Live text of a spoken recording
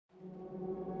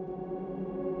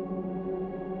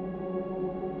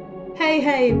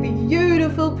Hey,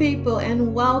 beautiful people,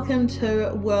 and welcome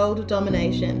to World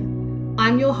Domination.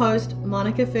 I'm your host,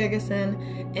 Monica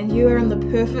Ferguson, and you are in the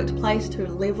perfect place to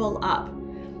level up.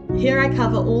 Here I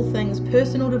cover all things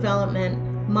personal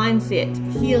development, mindset,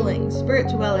 healing,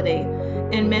 spirituality,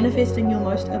 and manifesting your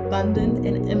most abundant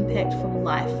and impactful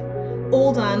life.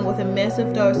 All done with a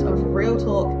massive dose of real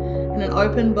talk and an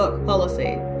open book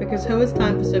policy, because who has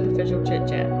time for superficial chit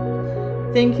chat?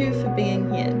 Thank you for being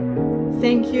here.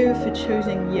 Thank you for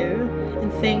choosing you,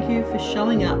 and thank you for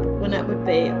showing up when it would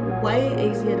be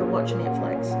way easier to watch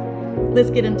Netflix.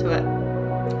 Let's get into it.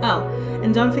 Oh,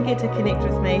 and don't forget to connect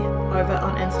with me over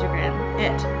on Instagram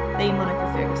at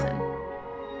 @TheMonicaFerguson.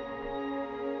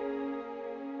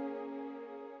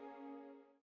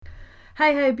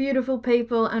 Hey, beautiful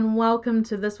people, and welcome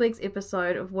to this week's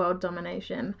episode of World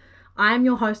Domination. I'm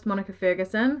your host, Monica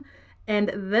Ferguson.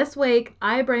 And this week,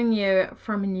 I bring you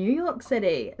from New York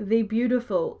City, the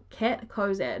beautiful Kat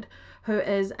Kozad, who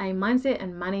is a mindset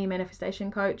and money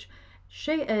manifestation coach.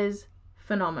 She is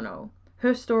phenomenal.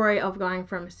 Her story of going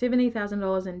from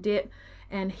 $70,000 in debt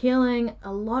and healing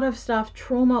a lot of stuff,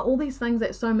 trauma, all these things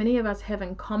that so many of us have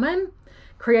in common,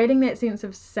 creating that sense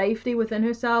of safety within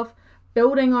herself,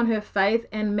 building on her faith,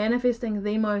 and manifesting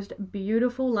the most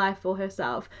beautiful life for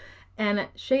herself. And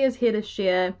she is here to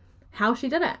share how she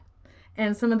did it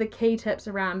and some of the key tips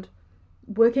around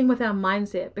working with our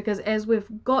mindset, because as we've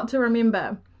got to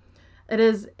remember, it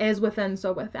is as within,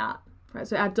 so without, right?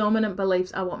 So our dominant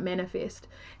beliefs are what manifest.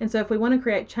 And so if we want to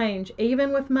create change,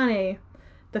 even with money,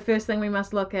 the first thing we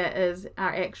must look at is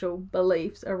our actual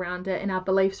beliefs around it and our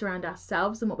beliefs around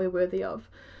ourselves and what we're worthy of.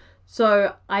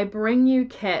 So I bring you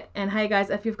Kat, and hey guys,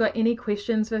 if you've got any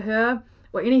questions for her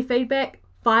or any feedback,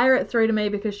 fire it through to me,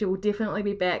 because she will definitely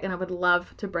be back, and I would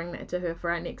love to bring that to her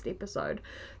for our next episode.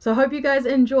 So I hope you guys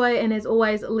enjoy, and as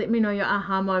always, let me know your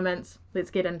aha moments. Let's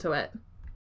get into it.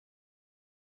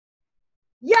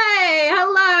 Yay!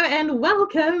 Hello and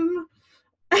welcome.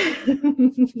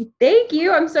 Thank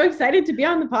you. I'm so excited to be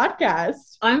on the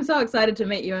podcast. I'm so excited to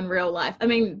meet you in real life. I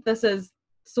mean, this is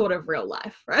sort of real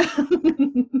life, right?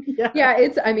 Yeah,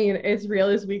 it's real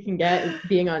as we can get,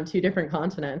 being on two different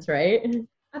continents, right?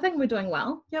 I think we're doing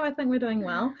well. Yeah, I think we're doing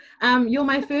well. You're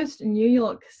my first New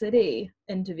York City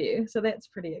interview, so that's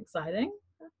pretty exciting.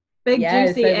 Big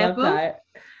juicy I apple. love that.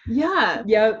 Yeah.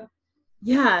 Yep.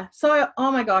 Yeah. So,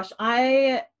 oh my gosh,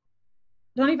 I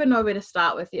don't even know where to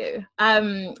start with you.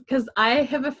 Because I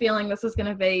have a feeling this is going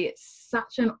to be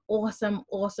such an awesome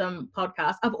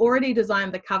podcast. I've already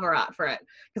designed the cover art for it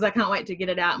because I can't wait to get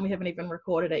it out, and we haven't even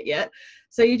recorded it yet.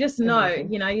 So you just know,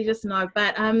 you just know.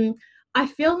 But I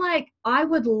feel like I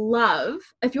would love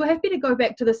if you're happy to go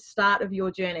back to the start of your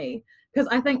journey, because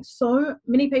I think so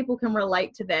many people can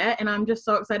relate to that. And I'm just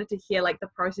so excited to hear like the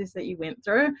process that you went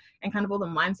through and kind of all the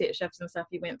mindset shifts and stuff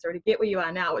you went through to get where you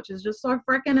are now, which is just so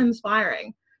freaking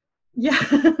inspiring. Yeah.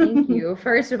 Thank you.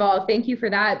 First of all, thank you for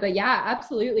that. But yeah,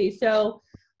 absolutely. So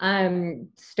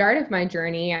start of my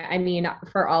journey, I mean,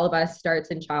 for all of us, starts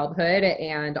in childhood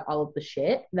and all of the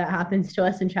shit that happens to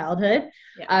us in childhood.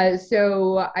 Yeah.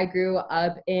 So I grew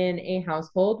up in a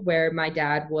household where my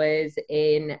dad was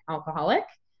an alcoholic.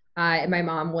 And my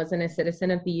mom wasn't a citizen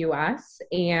of the US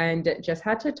and just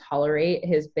had to tolerate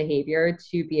his behavior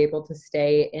to be able to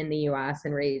stay in the US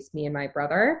and raise me and my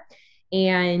brother.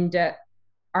 And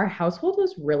our household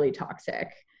was really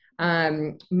toxic.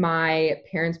 My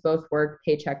parents both worked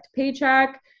paycheck to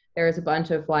paycheck. There was a bunch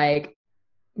of like,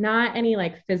 not any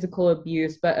like physical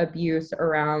abuse, but abuse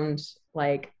around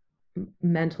like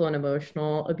mental and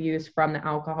emotional abuse from the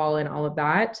alcohol and all of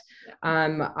that.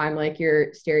 I'm like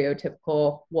your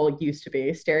stereotypical, well, used to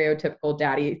be stereotypical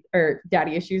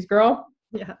daddy issues girl.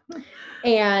 Yeah.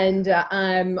 And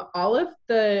all of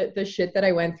the shit that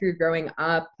I went through growing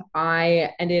up,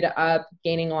 I ended up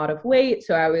gaining a lot of weight.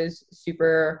 So I was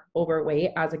super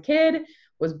overweight as a kid,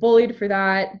 was bullied for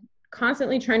that,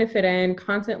 constantly trying to fit in,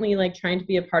 constantly like trying to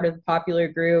be a part of the popular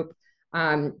group,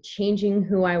 changing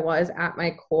who I was at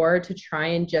my core to try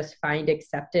and just find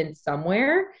acceptance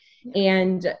somewhere. Yeah.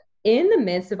 And in the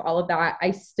midst of all of that,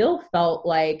 I still felt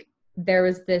like there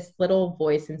was this little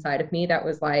voice inside of me that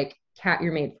was like, Kat,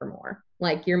 you're made for more.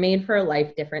 Like, you're made for a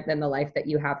life different than the life that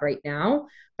you have right now.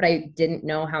 But I didn't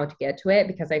know how to get to it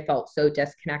because I felt so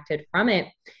disconnected from it.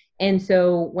 And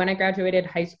so when I graduated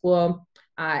high school,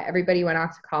 everybody went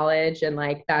off to college, and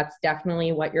like, that's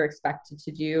definitely what you're expected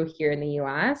to do here in the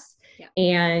US. Yeah.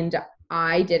 And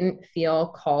I didn't feel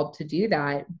called to do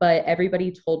that, but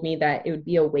everybody told me that it would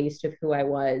be a waste of who I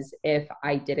was if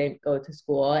I didn't go to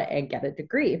school and get a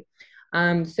degree.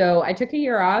 So I took a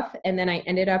year off, and then I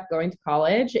ended up going to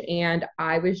college, and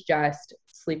I was just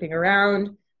sleeping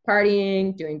around,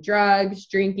 partying, doing drugs,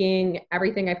 drinking,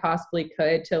 everything I possibly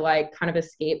could to like kind of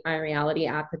escape my reality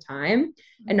at the time.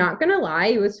 And not gonna lie,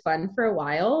 it was fun for a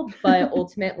while, but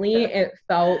ultimately it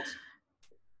felt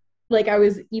like I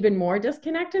was even more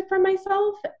disconnected from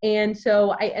myself. And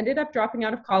so I ended up dropping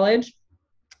out of college,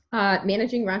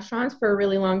 managing restaurants for a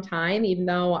really long time, even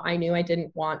though I knew I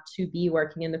didn't want to be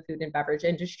working in the food and beverage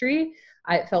industry.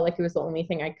 I felt like it was the only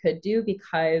thing I could do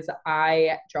because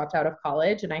I dropped out of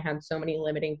college and I had so many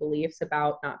limiting beliefs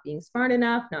about not being smart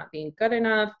enough, not being good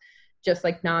enough, just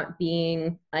like not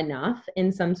being enough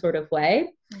in some sort of way.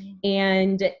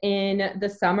 And in the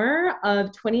summer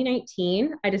of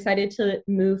 2019, I decided to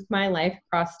move my life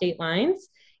across state lines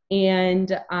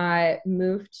and I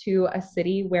moved to a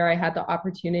city where I had the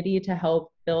opportunity to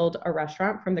help build a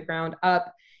restaurant from the ground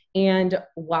up. And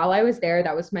while I was there,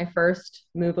 that was my first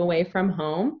move away from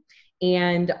home.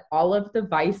 And all of the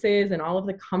vices and all of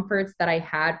the comforts that I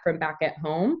had from back at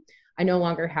home, I no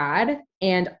longer had.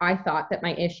 And I thought that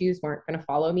my issues weren't going to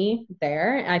follow me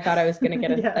there. I thought I was going to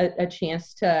get a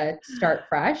chance to start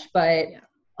fresh, but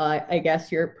I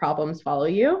guess your problems follow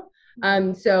you.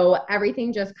 So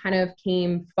everything just kind of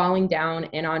came falling down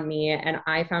in on me. And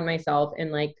I found myself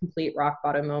in like complete rock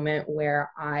bottom moment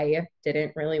where I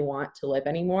didn't really want to live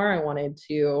anymore. I wanted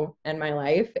to end my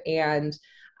life and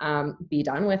be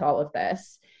done with all of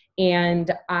this.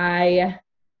 And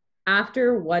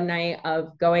after one night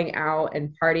of going out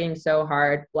and partying so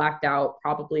hard, blacked out,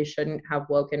 probably shouldn't have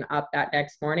woken up that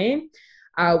next morning,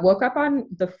 woke up on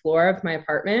the floor of my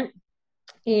apartment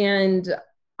and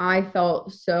I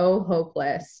felt so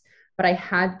hopeless, but I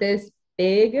had this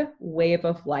big wave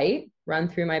of light run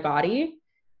through my body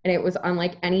and it was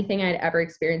unlike anything I'd ever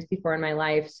experienced before in my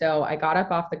life. So I got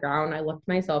up off the ground, I looked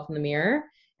myself in the mirror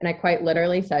and I quite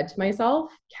literally said to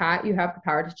myself, Kat, you have the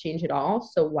power to change it all.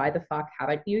 So why the fuck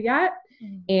haven't you yet?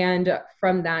 And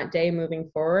from that day moving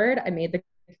forward, I made the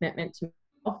commitment to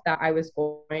myself that I was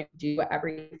going to do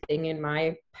everything in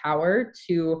my power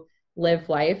to live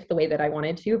life the way that I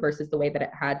wanted to versus the way that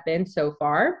it had been so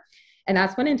far. And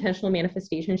that's when intentional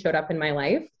manifestation showed up in my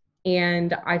life.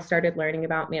 And I started learning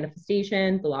about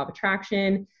manifestation, the law of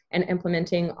attraction, and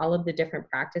implementing all of the different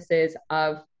practices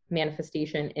of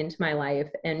manifestation into my life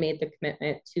and made the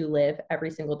commitment to live every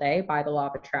single day by the law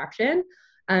of attraction.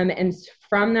 And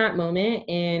from that moment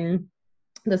in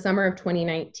the summer of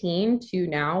 2019 to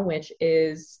now, which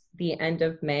is the end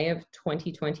of May of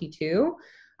 2022,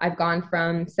 I've gone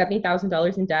from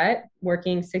 $70,000 in debt,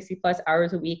 working 60 plus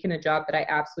hours a week in a job that I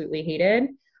absolutely hated,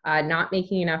 not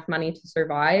making enough money to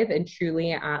survive and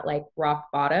truly at like rock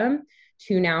bottom,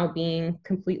 to now being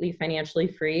completely financially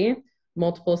free,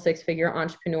 multiple six-figure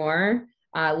entrepreneur,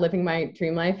 living my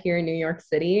dream life here in New York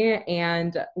City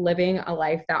and living a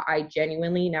life that I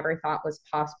genuinely never thought was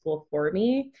possible for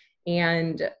me.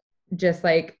 And just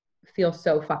like feel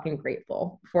so fucking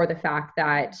grateful for the fact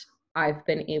that I've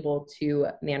been able to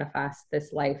manifest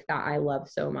this life that I love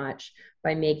so much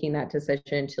by making that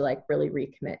decision to like really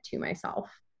recommit to myself.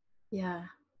 Yeah.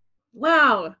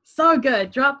 Wow. So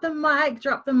good. Drop the mic.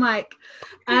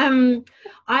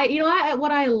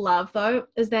 What I love though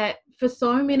is that for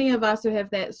so many of us who have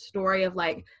that story of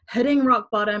like hitting rock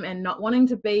bottom and not wanting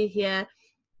to be here,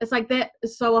 it's like that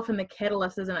is so often the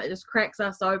catalyst, isn't it? It just cracks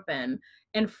us open.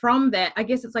 And from that, I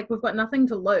guess it's like we've got nothing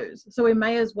to lose. So we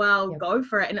may as well go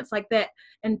for it. And it's like that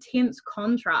intense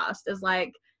contrast is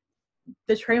like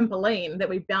the trampoline that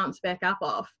we bounce back up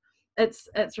off.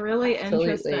 It's really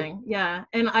interesting. Yeah.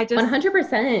 And I just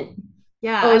 100%.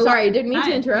 Yeah. Oh, sorry, I didn't mean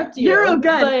to interrupt you. You're all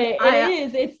good. But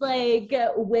it's like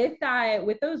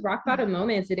with those rock bottom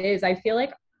moments, it is. I feel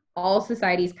like all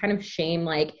societies kind of shame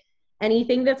like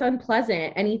anything that's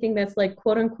unpleasant, anything that's like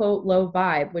quote unquote low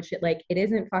vibe, which it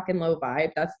isn't fucking low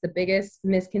vibe. That's the biggest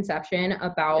misconception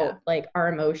about like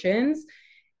our emotions,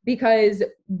 because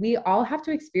we all have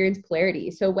to experience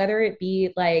polarity. So whether it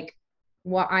be like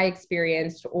what I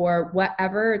experienced or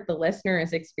whatever the listener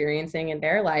is experiencing in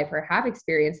their life or have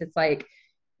experienced, it's like,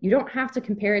 you don't have to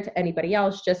compare it to anybody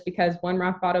else just because one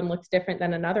rock bottom looks different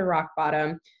than another rock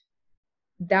bottom.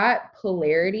 That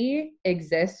polarity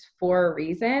exists for a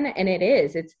reason. And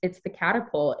it's the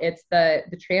catapult, it's the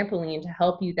trampoline to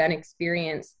help you then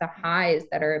experience the highs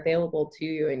that are available to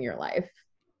you in your life.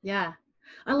 Yeah,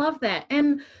 I love that.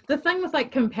 And the thing with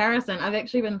like comparison, I've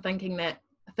actually been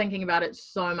thinking about it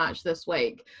so much this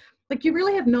week. Like you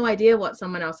really have no idea what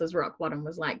someone else's rock bottom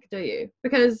was like, do you?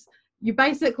 Because you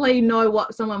basically know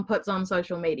what someone puts on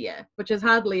social media, which is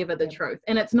hardly ever the truth.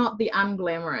 And it's not the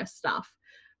unglamorous stuff.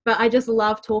 But I just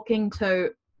love talking to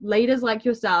leaders like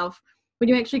yourself when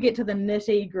you actually get to the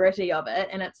nitty gritty of it.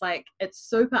 And it's like, it's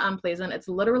super unpleasant. It's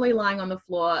literally lying on the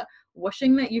floor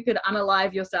wishing that you could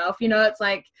unalive yourself. You know, it's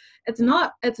like, it's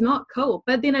not cool,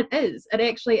 but then it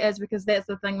actually is, because that's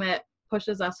the thing that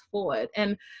pushes us forward.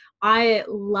 And I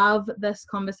love this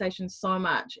conversation so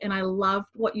much, and I loved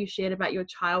what you shared about your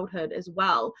childhood as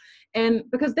well. And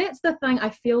because that's the thing, I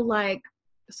feel like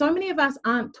so many of us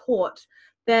aren't taught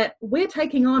that we're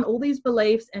taking on all these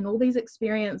beliefs and all these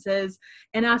experiences,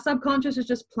 and our subconscious is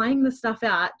just playing the stuff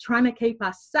out, trying to keep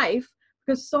us safe,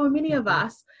 because so many of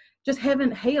us just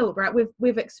haven't healed, right?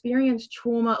 We've experienced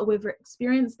trauma, or we've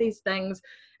experienced these things,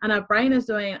 and our brain is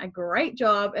doing a great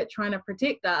job at trying to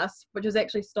protect us, which is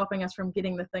actually stopping us from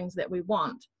getting the things that we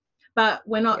want. But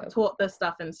we're not taught this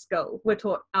stuff in school. We're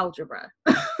taught algebra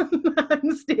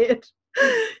instead.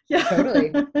 Yeah.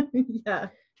 Totally. Yeah.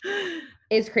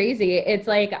 It's crazy. It's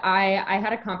like I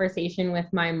had a conversation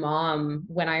with my mom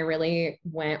when I really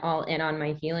went all in on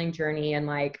my healing journey, and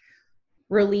like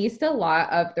released a lot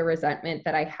of the resentment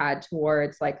that I had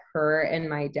towards like her and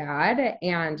my dad,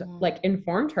 and like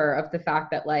informed her of the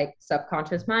fact that like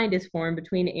subconscious mind is formed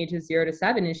between ages 0 to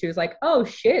 7. And she was like, oh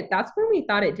shit, that's when we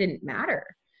thought it didn't matter.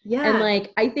 Yeah. And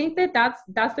like, I think that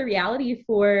that's the reality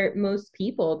for most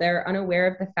people. They're unaware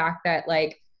of the fact that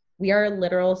like we are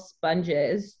literal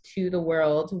sponges to the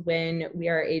world when we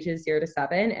are ages 0 to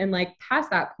 7, and like past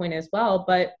that point as well.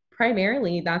 But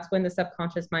primarily that's when the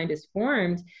subconscious mind is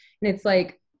formed. And it's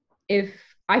like, if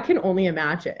I can only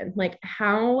imagine like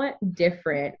how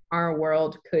different our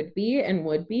world could be and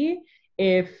would be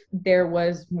if there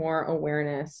was more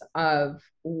awareness of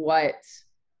what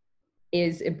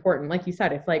is important. Like you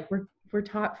said, it's like we're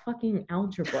taught fucking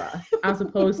algebra as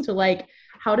opposed to like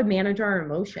how to manage our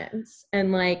emotions,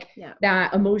 and like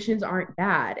that emotions aren't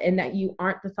bad, and that you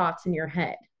aren't the thoughts in your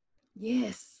head.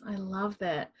 Yes, I love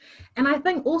that. And I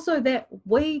think also that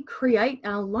we create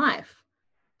our life.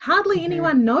 Hardly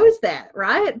anyone knows that,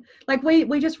 right? Like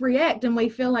we just react and we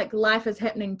feel like life is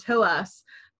happening to us,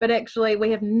 but actually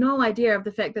we have no idea of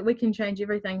the fact that we can change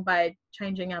everything by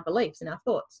changing our beliefs and our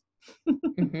thoughts.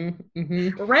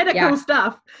 Radical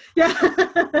stuff. Yeah.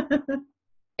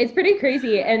 It's pretty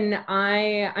crazy. And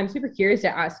I'm super curious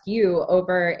to ask you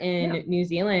over in New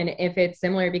Zealand if it's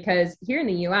similar, because here in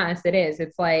the US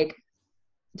it's like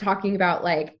talking about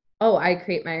like, oh, I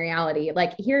create my reality.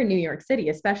 Like here in New York City,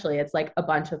 especially, it's like a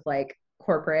bunch of like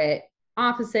corporate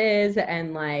offices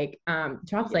and like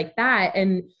jobs like that.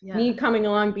 And me coming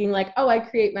along being like, oh, I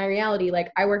create my reality.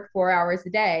 Like I work 4 hours a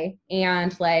day,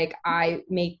 and like I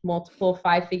make multiple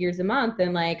 5 figures a month,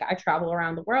 and like I travel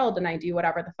around the world and I do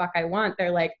whatever the fuck I want.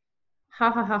 They're like, ha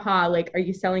ha ha ha. Like, are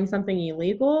you selling something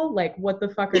illegal? Like, what the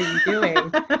fuck are you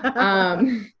doing?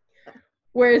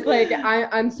 Whereas like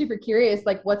I'm super curious,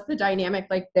 like what's the dynamic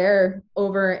like there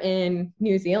over in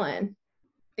New Zealand?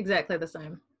 Exactly the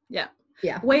same. Yeah.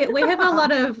 Yeah. We have a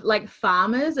lot of like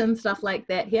farmers and stuff like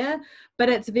that here, but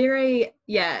it's very,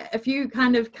 if you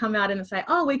kind of come out and say,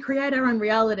 oh, we create our own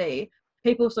reality,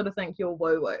 people sort of think you're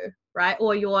woo-woo, right?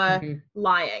 Or you're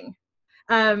lying.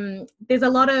 There's a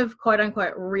lot of quote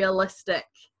unquote realistic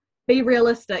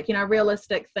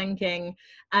thinking.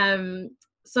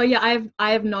 So yeah,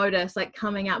 I've noticed like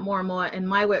coming out more and more in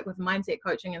my work with mindset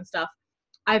coaching and stuff,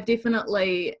 I've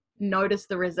definitely noticed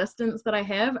the resistance that I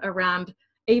have around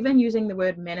even using the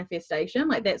word manifestation.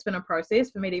 Like that's been a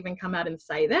process for me to even come out and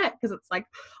say that, because it's like,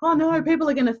 oh no, people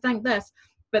are going to think this.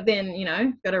 But then,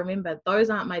 got to remember, those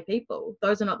aren't my people.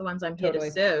 Those are not the ones I'm here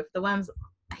to serve. The ones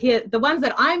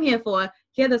that I'm here for,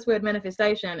 hear this word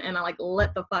manifestation and are like,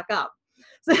 let the fuck up.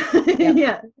 So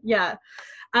yeah.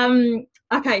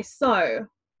 Okay, so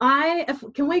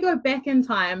can we go back in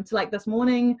time to like this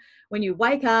morning when you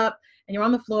wake up and you're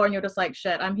on the floor and you're just like,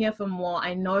 shit, I'm here for more.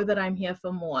 I know that I'm here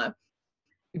for more.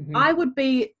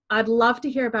 I'd love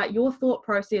to hear about your thought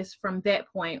process from that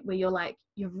point where you're like,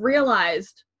 you've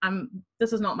realized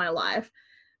this is not my life,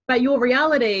 but your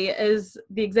reality is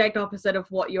the exact opposite of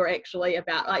what you're actually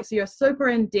about. Like, so you're super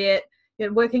in debt,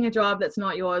 you're working a job that's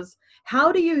not yours.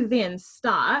 How do you then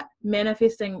start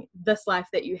manifesting this life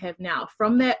that you have now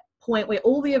from that point where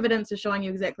all the evidence is showing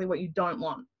you exactly what you don't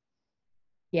want?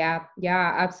 Yeah,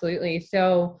 absolutely.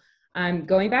 So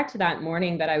going back to that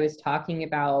morning that I was talking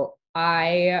about,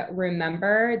 I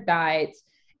remember that,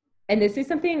 and this is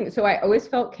something, so I always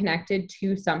felt connected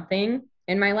to something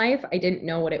in my life. I didn't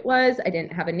know what it was. I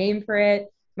didn't have a name for it.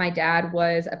 My dad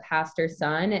was a pastor's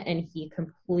son and he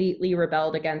completely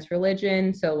rebelled against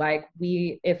religion. So like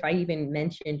if I even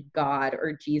mentioned God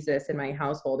or Jesus in my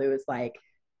household, it was like,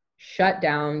 shut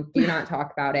down, do not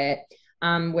talk about it.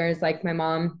 Whereas like my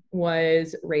mom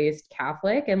was raised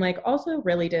Catholic and like also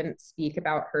really didn't speak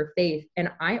about her faith.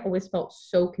 And I always felt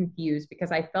so confused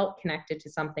because I felt connected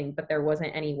to something, but there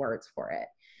wasn't any words for it.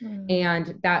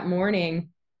 And that morning,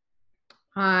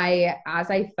 as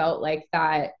I felt like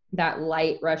that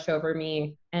light rush over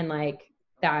me and like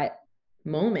that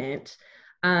moment,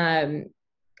 I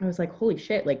was like, holy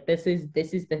shit, like this is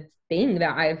the thing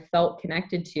that I've felt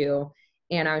connected to.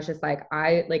 And I was just like,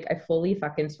 I fully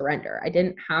fucking surrender. I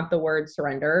didn't have the word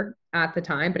surrender at the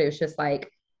time, but it was just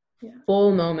like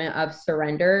full moment of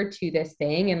surrender to this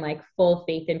thing and like full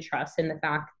faith and trust in the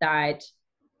fact that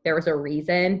there was a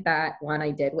reason that, one, I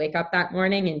did wake up that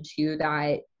morning, and two,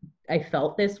 that I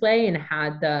felt this way and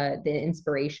had the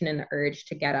inspiration and the urge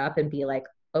to get up and be like,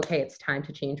 okay, it's time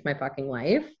to change my fucking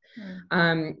life.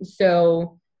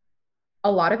 So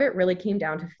a lot of it really came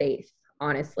down to faith,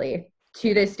 honestly.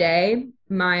 To this day,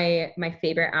 my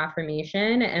favorite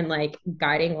affirmation and like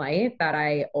guiding light that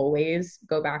I always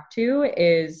go back to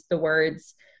is the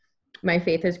words, my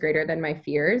faith is greater than my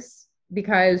fears.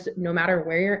 Because no matter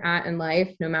where you're at in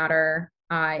life, no matter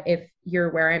if you're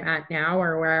where I'm at now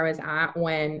or where I was at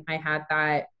when I had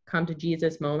that come to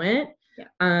Jesus moment,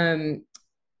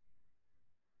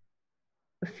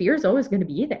 fear is always going to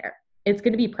be there. It's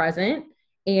going to be present.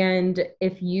 And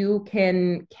if you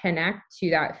can connect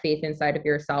to that faith inside of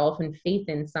yourself and faith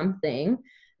in something,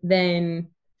 then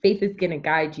faith is going to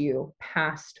guide you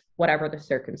past whatever the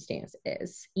circumstance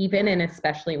is, even and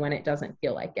especially when it doesn't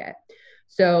feel like it.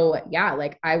 So yeah,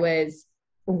 like I was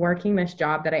working this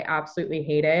job that I absolutely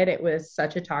hated. It was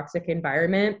such a toxic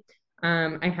environment.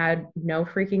 I had no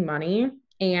freaking money,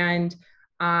 and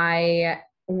I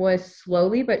was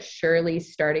slowly but surely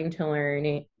starting to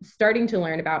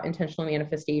learn about intentional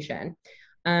manifestation.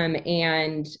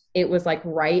 And it was like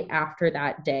right after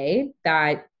that day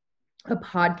that a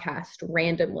podcast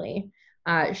randomly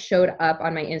showed up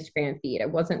on my Instagram feed. I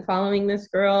wasn't following this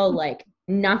girl, like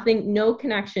nothing, no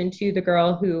connection to the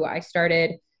girl who I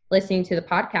started listening to the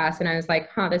podcast. And I was like,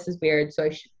 this is weird. So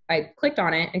I clicked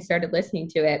on it. I started listening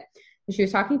to it. And she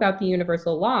was talking about the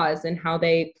universal laws and how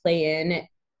they play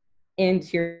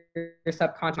into your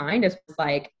subconscious mind as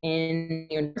like in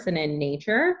the universe and in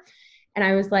nature. And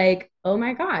I was like, oh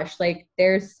my gosh, like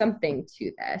there's something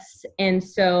to this. And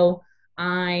so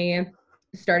I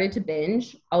started to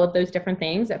binge all of those different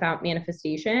things about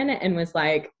manifestation and was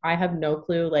like, I have no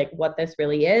clue like what this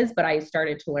really is, but I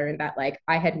started to learn that like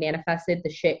I had manifested the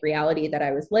shit reality that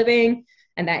I was living,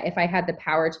 and that if I had the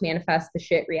power to manifest the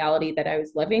shit reality that I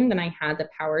was living, then I had the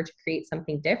power to create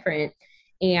something different.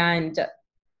 And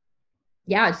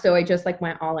yeah, so I just like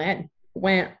went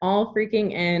all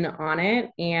freaking in on it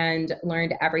and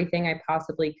learned everything I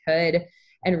possibly could,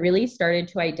 and really started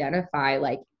to identify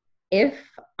like, if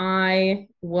I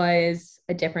was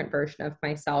a different version of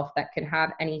myself that could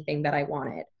have anything that I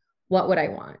wanted, what would I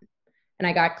want? And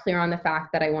I got clear on the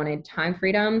fact that I wanted time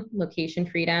freedom, location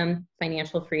freedom,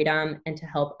 financial freedom, and to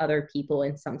help other people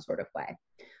in some sort of way.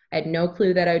 I had no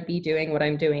clue that I would be doing what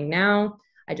I'm doing now.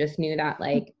 I just knew that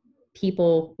like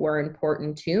people were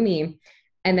important to me.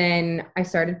 And then I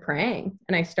started praying,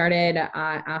 and I started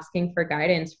asking for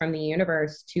guidance from the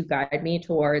universe to guide me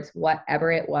towards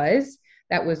whatever it was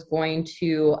that was going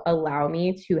to allow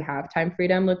me to have time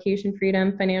freedom, location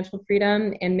freedom, financial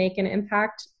freedom, and make an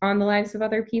impact on the lives of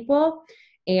other people.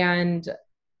 And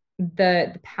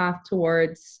the path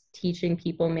towards teaching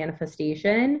people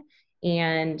manifestation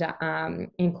and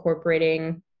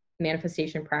incorporating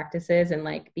manifestation practices and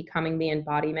like becoming the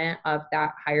embodiment of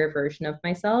that higher version of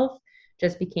myself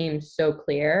just became so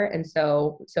clear and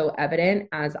so evident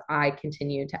as I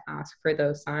continued to ask for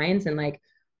those signs, and like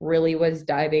really was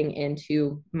diving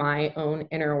into my own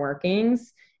inner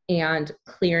workings and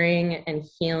clearing and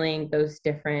healing those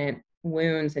different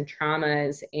wounds and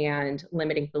traumas and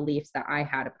limiting beliefs that I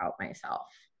had about myself.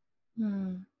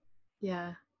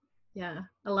 Yeah,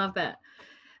 I love that.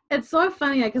 It's so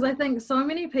funny because I think so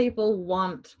many people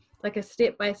want like a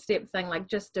step-by-step thing, like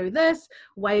just do this,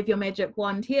 wave your magic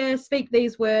wand here, speak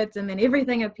these words, and then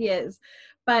everything appears.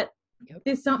 But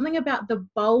there's something about the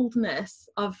boldness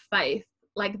of faith,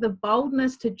 like the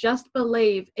boldness to just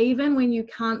believe even when you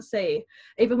can't see,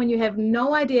 even when you have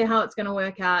no idea how it's going to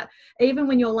work out, even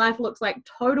when your life looks like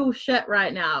total shit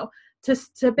right now,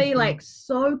 to be like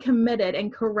so committed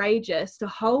and courageous to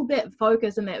hold that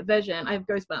focus and that vision. I have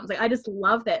goosebumps. Like I just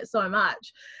love that so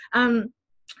much.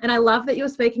 And I love that you're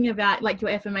speaking about like your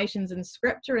affirmations and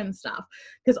scripture and stuff,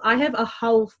 because I have a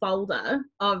whole folder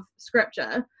of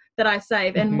scripture that I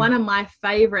save. And Mhm. one of my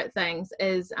favorite things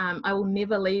is I will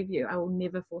never leave you. I will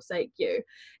never forsake you.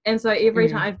 And so every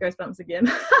time I have goosebumps again,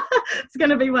 it's going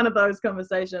to be one of those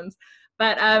conversations.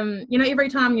 But, every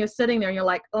time you're sitting there and you're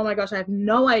like, oh my gosh, I have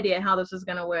no idea how this is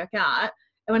going to work out.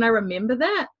 And when I remember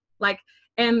that,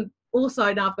 and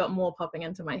also now I've got more popping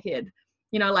into my head,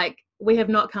 we have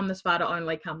not come this far to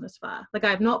only come this far. I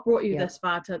have not brought you this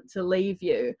far to leave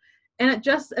you. And it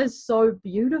just is so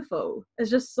beautiful.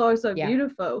 It's just so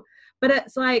beautiful. But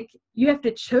it's like, you have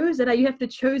to choose it. You have to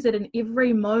choose it in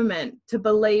every moment to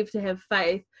believe, to have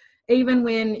faith, even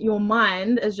when your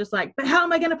mind is just like, but how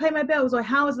am I going to pay my bills? Or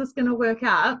how is this going to work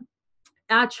out?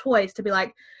 Our choice to be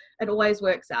like, it always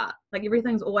works out.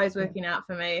 Everything's always working out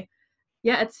for me.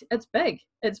 Yeah, it's big.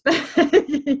 It's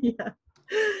big. Yeah.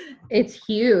 It's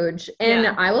huge. And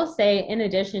I will say, in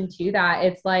addition to that,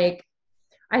 it's like,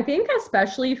 I think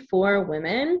especially for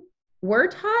women, we're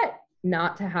taught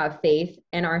not to have faith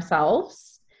in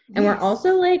ourselves. And we're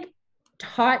also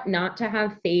taught not to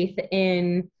have faith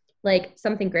in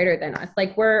something greater than us.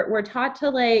 We're taught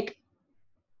to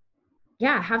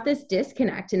have this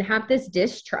disconnect and have this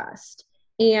distrust.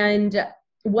 And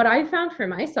what I found for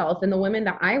myself and the women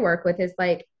that I work with is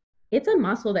it's a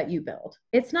muscle that you build.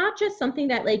 It's not just something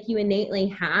that you innately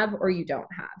have or you don't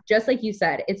have. Just like you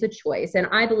said, it's a choice. And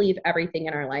I believe everything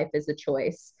in our life is a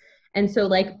choice. And so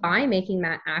by making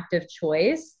that active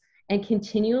choice and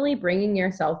continually bringing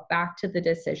yourself back to the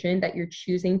decision that you're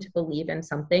choosing to believe in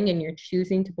something and you're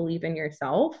choosing to believe in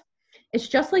yourself, it's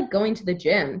just like going to the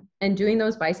gym and doing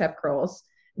those bicep curls.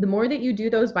 The more that you do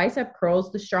those bicep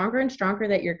curls, the stronger and stronger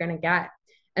that you're going to get.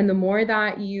 And the more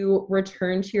that you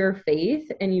return to your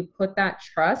faith and you put that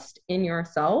trust in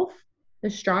yourself, the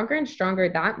stronger and stronger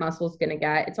that muscle is going to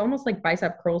get. It's almost like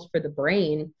bicep curls for the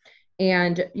brain.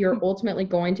 And you're ultimately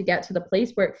going to get to the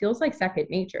place where it feels like second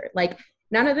nature.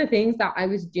 None of the things that I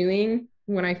was doing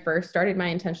when I first started my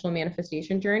intentional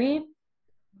manifestation journey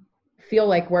feel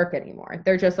like work anymore.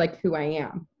 They're just who I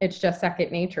am. It's just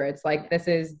second nature. It's this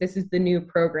is the new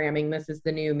programming. This is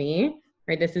the new me.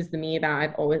 Right? This is the me that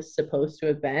I've always supposed to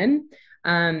have been.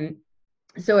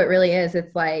 So it really is.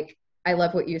 It's I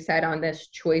love what you said on this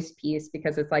choice piece,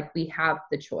 because it's we have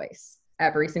the choice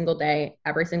every single day,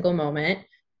 every single moment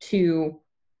to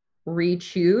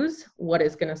re-choose what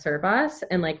is going to serve us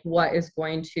and what is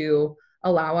going to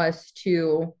allow us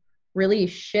to really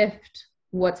shift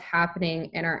what's happening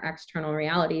in our external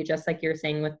reality. Just like you're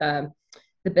saying with the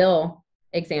bill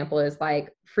example, is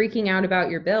freaking out about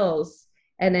your bills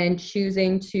and then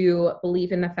choosing to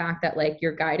believe in the fact that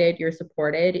you're guided, you're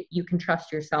supported, you can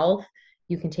trust yourself,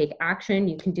 you can take action,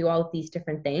 you can do all of these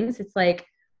different things. It's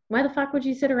why the fuck would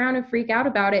you sit around and freak out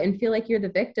about it and feel like you're the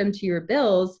victim to your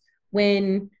bills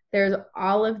when there's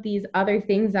all of these other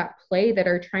things at play that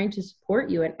are trying to support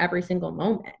you in every single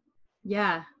moment?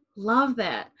 Yeah, love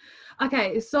that.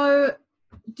 Okay, so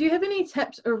do you have any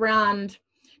tips around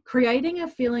creating a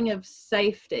feeling of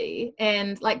safety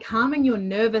and calming your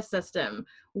nervous system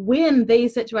when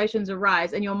these situations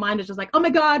arise and your mind is just oh my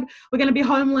God, we're going to be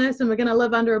homeless and we're going to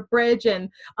live under a bridge and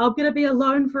I'm going to be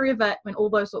alone forever, when all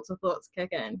those sorts of thoughts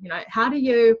kick in?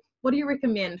 What do you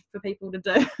recommend for people to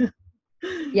do?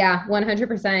 Yeah,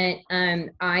 100%.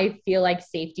 I feel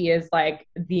safety is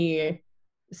the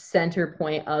center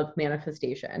point of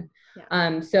manifestation.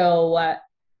 Yeah. So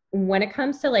when it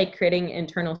comes to creating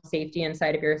internal safety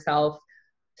inside of yourself,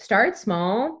 start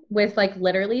small with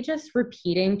literally just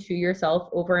repeating to yourself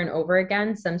over and over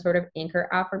again some sort of anchor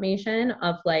affirmation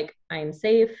of I'm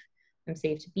safe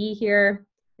to be here,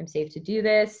 I'm safe to do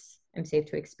this, I'm safe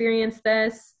to experience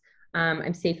this,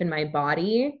 I'm safe in my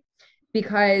body.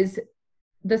 Because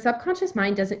the subconscious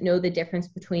mind doesn't know the difference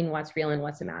between what's real and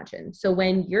what's imagined. So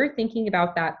when you're thinking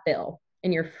about that bill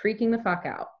and you're freaking the fuck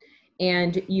out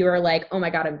and you're oh my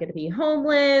God, I'm going to be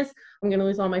homeless, I'm going to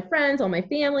lose all my friends, all my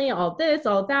family, all this,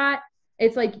 all that.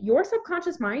 It's your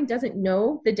subconscious mind doesn't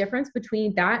know the difference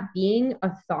between that being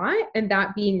a thought and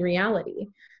that being reality.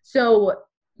 So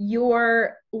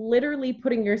you're literally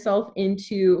putting yourself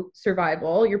into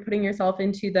survival. You're putting yourself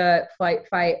into the flight,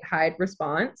 fight, hide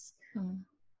response.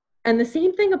 And the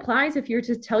same thing applies if you're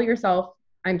to tell yourself,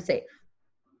 I'm safe.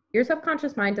 Your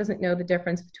subconscious mind doesn't know the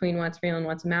difference between what's real and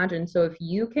what's imagined. So if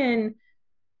you can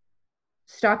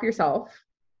stop yourself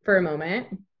for a moment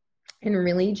and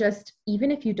really just,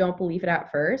 even if you don't believe it at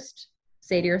first,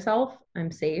 say to yourself,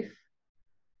 I'm safe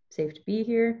to be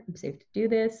here, I'm safe to do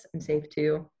this, I'm safe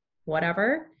to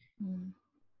whatever.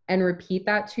 And repeat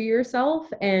that to yourself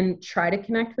and try to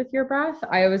connect with your breath.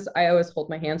 I always hold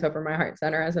my hands over my heart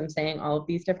center as I'm saying all of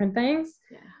these different things.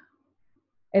 Yeah.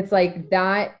 It's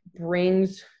that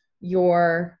brings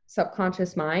your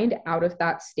subconscious mind out of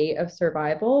that state of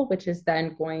survival, which is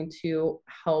then going to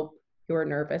help your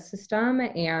nervous system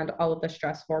and all of the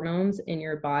stress hormones in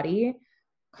your body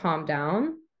calm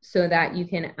down so that you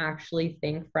can actually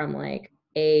think from like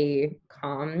a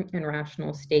calm and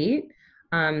rational state.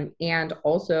 And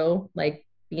also like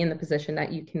be in the position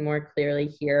that you can more clearly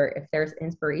hear if there's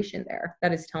inspiration there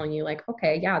that is telling you like,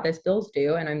 okay, yeah, this bill's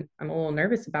due and I'm a little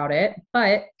nervous about it,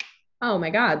 but oh my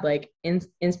God, like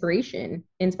inspiration,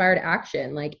 inspired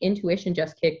action, like intuition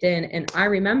just kicked in. And I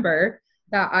remember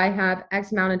that I have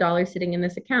X amount of dollars sitting in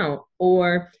this account,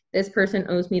 or this person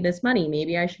owes me this money.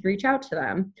 Maybe I should reach out to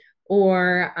them.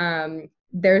 Or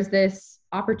there's this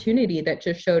opportunity that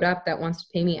just showed up that wants to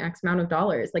pay me X amount of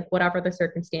dollars, like whatever the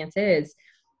circumstance is.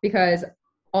 Because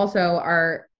also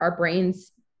our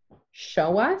brains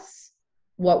show us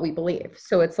what we believe.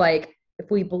 So it's like, if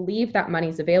we believe that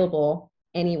money's available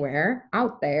anywhere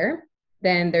out there,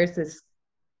 then there's this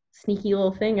sneaky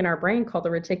little thing in our brain called the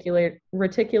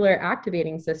reticular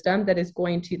activating system that is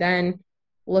going to then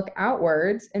look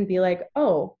outwards and be like,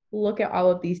 oh, look at all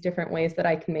of these different ways that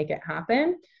I can make it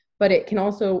happen. But it can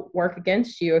also work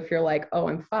against you if you're like, oh,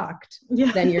 I'm fucked.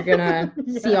 Yeah. Then you're gonna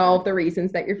see all of the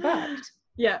reasons that you're fucked.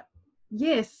 Yeah.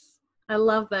 Yes. I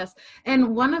love this.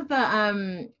 And one of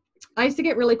the I used to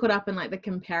get really caught up in like the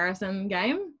comparison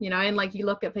game, you know, and like you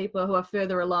look at people who are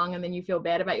further along and then you feel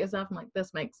bad about yourself. I'm like,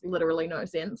 this makes literally no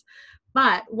sense.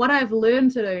 But what I've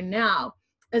learned to do now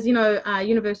is, you know,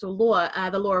 universal law,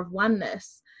 the law of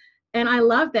oneness. And I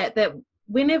love that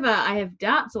whenever I have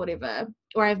doubts or whatever,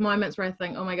 or I have moments where I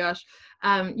think, oh my gosh,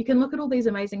 you can look at all these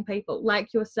amazing people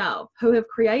like yourself who have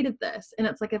created this. And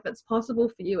it's like, if it's possible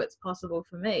for you, it's possible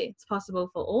for me. It's possible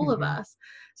for all of us.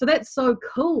 So that's so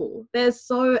cool. That's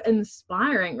so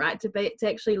inspiring, right? To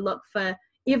actually look for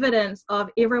evidence of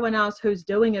everyone else who's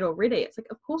doing it already. It's like,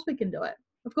 of course we can do it.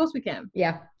 Of course we can.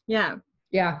 Yeah. Yeah.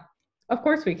 Yeah. Of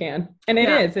course we can. And it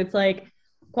is. It's like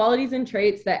qualities and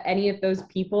traits that any of those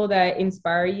people that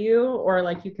inspire you or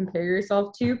like you compare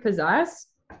yourself to possess.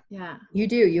 Yeah. You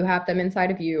do. You have them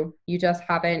inside of you. You just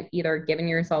haven't either given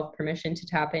yourself permission to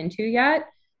tap into yet,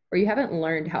 or you haven't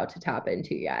learned how to tap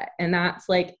into yet. And that's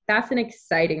an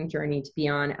exciting journey to be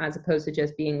on, as opposed to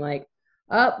just being like,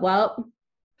 oh, well,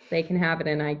 they can have it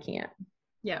and I can't.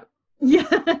 Yeah.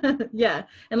 Yeah. Yeah.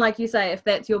 And like you say, if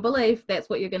that's your belief, that's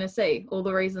what you're going to see. All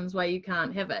the reasons why you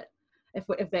can't have it.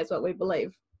 If that's what we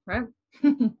believe, right?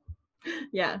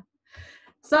 Yeah.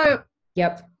 So.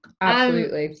 Yep.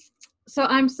 Absolutely. So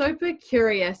I'm super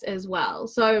curious as well.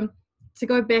 So to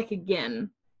go back again,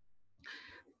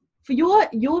 for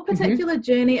your particular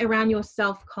journey around your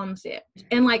self-concept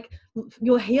and like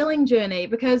your healing journey,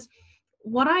 because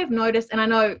what I've noticed, and I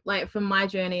know like from my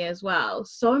journey as well,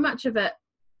 so much of it,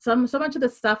 so much of the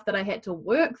stuff that I had to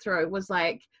work through was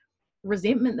like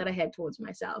resentment that I had towards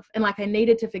myself. And like I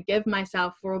needed to forgive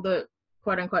myself for all the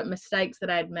quote unquote mistakes that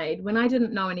I had made when I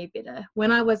didn't know any better,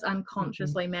 when I was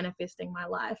unconsciously manifesting my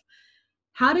life.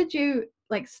 How did you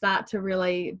like start to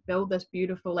really build this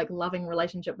beautiful, like loving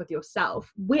relationship with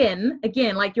yourself when,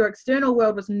 again, like your external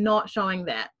world was not showing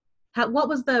that? What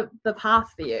was the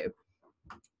path for you?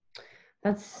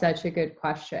 That's such a good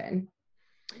question.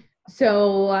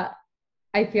 So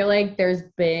I feel like there's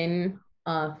been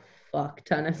a fuck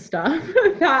ton of stuff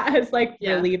that has like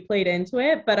really played into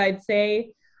it. But I'd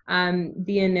say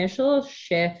the initial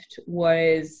shift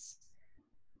was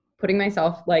putting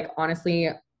myself like honestly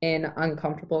in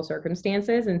uncomfortable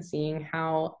circumstances and seeing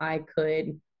how I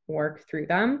could work through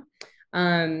them.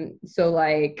 So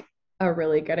like a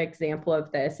really good example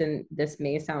of this, and this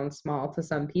may sound small to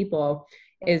some people,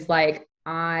 is like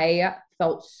I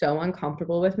felt so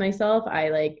uncomfortable with myself. I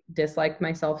like disliked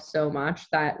myself so much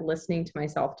that listening to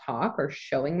myself talk or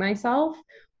showing myself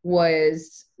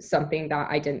was something that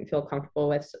I didn't feel comfortable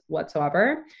with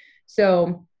whatsoever.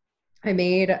 So I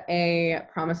made a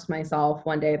promise to myself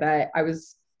one day that I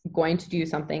was going to do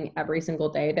something every single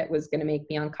day that was going to make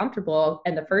me uncomfortable.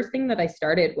 And the first thing that I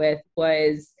started with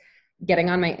was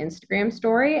getting on my Instagram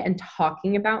story and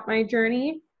talking about my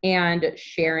journey and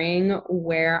sharing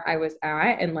where I was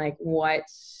at and like what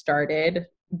started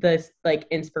this like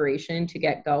inspiration to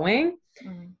get going.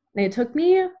 And it took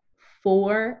me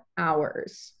 4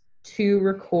 hours to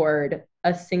record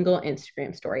a single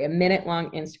Instagram story, a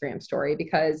minute-long Instagram story,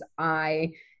 because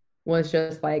I was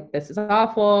just like, this is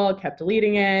awful, kept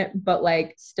deleting it, but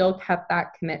like still kept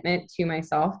that commitment to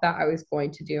myself that I was going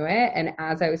to do it. And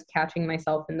as I was catching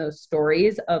myself in those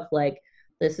stories of like,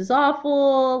 this is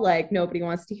awful, like nobody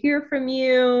wants to hear from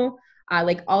you,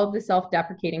 like all of the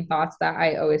self-deprecating thoughts that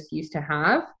I always used to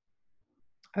have,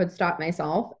 I would stop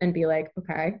myself and be like,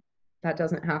 okay, that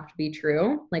doesn't have to be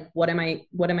true. Like, what am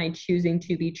I choosing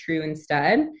to be true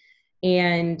instead?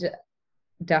 And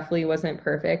definitely wasn't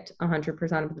perfect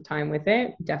 100% of the time with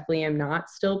it. Definitely am not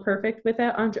still perfect with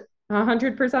it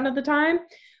 100% of the time.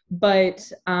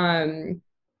 But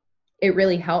it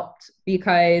really helped,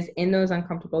 because in those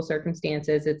uncomfortable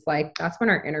circumstances, it's like, that's when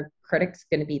our inner critic's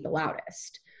going to be the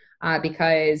loudest,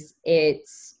 because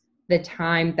it's the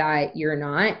time that you're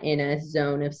not in a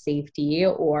zone of safety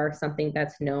or something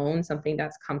that's known, something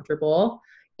that's comfortable.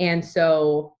 And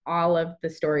so all of the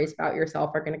stories about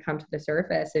yourself are going to come to the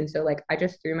surface. And so like, I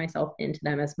just threw myself into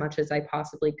them as much as I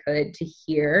possibly could to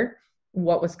hear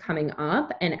what was coming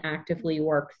up and actively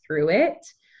work through it.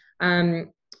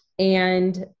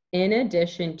 And in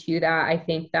addition to that, I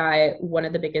think that one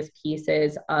of the biggest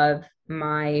pieces of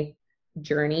my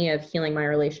journey of healing my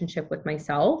relationship with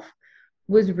myself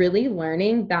was really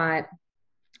learning that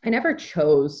I never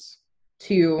chose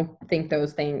to think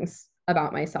those things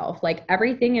about myself. Like,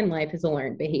 everything in life is a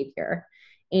learned behavior.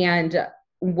 And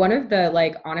one of the,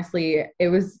 like, honestly, it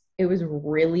was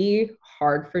really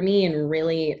hard for me and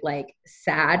really like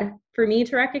sad for me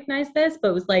to recognize this, but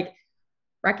it was like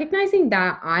recognizing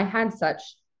that I had such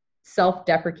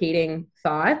self-deprecating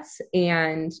thoughts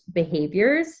and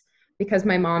behaviors because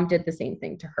my mom did the same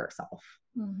thing to herself.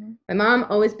 Mm-hmm. My mom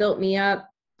always built me up.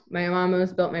 My mom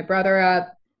always built my brother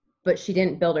up, but she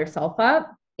didn't build herself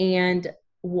up. And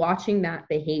watching that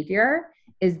behavior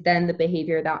is then the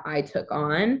behavior that I took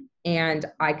on and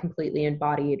I completely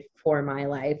embodied for my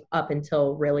life up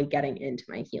until really getting into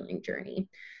my healing journey.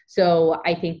 So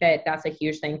I think that that's a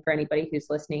huge thing for anybody who's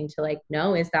listening to like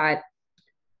know, is that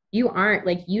you aren't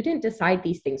like, you didn't decide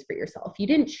these things for yourself. You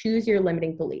didn't choose your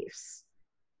limiting beliefs.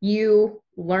 You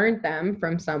learned them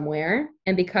from somewhere.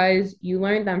 And because you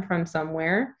learned them from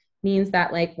somewhere means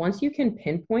that like, once you can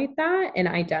pinpoint that and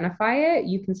identify it,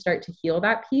 you can start to heal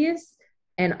that piece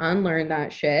and unlearn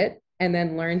that shit, and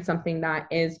then learn something that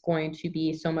is going to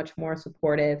be so much more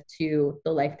supportive to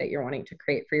the life that you're wanting to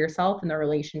create for yourself and the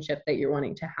relationship that you're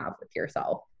wanting to have with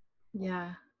yourself.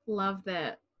 Yeah. Love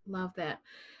that. Love that.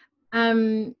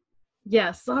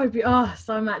 Yeah, so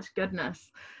much goodness.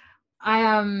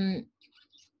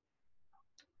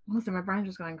 Also, my brain's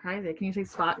just going crazy. Can you see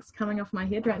sparks coming off my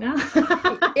head right now?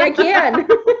 Yeah, I can.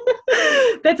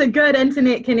 That's a good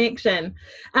internet connection.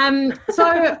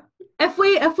 So if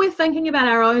we're thinking about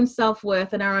our own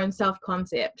self-worth and our own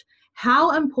self-concept,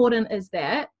 how important is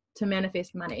that to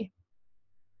manifest money?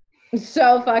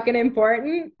 So fucking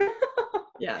important.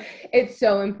 Yeah. It's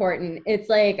so important. It's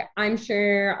like, I'm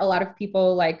sure a lot of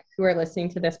people like who are listening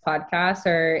to this podcast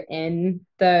are in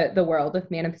the world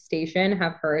of manifestation,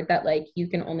 have heard that like you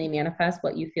can only manifest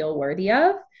what you feel worthy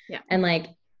of. Yeah. And like,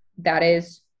 that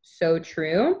is so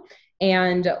true.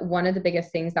 And one of the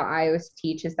biggest things that I always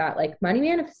teach is that like money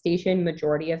manifestation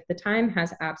majority of the time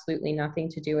has absolutely nothing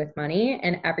to do with money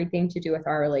and everything to do with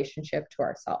our relationship to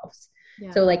ourselves.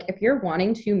 Yeah. So like, if you're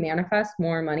wanting to manifest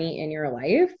more money in your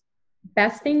life,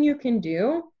 best thing you can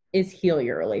do is heal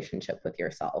your relationship with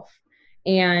yourself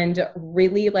and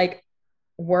really like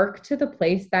work to the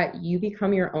place that you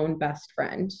become your own best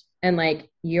friend and like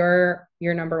you're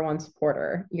your number one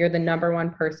supporter. You're the number one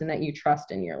person that you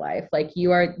trust in your life. Like,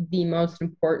 you are the most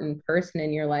important person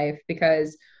in your life,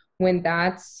 because when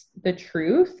that's the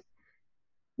truth,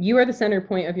 you are the center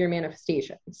point of your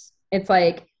manifestations. It's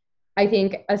like, I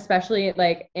think especially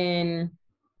like in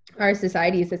our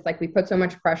societies, it's like we put so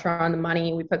much pressure on the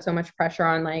money, we put so much pressure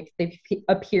on like the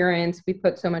appearance, we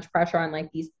put so much pressure on like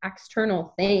these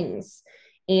external things.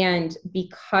 And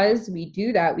because we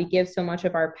do that, we give so much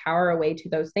of our power away to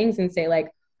those things and say like,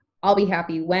 I'll be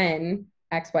happy when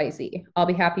XYZ. I'll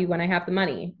be happy when I have the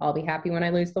money. I'll be happy when I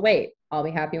lose the weight. I'll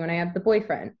be happy when I have the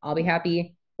boyfriend. I'll be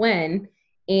happy when,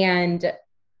 and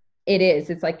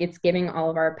it's like, it's giving all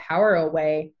of our power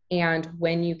away. And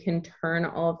when you can turn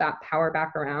all of that power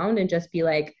back around and just be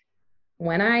like,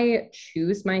 when I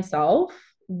choose myself,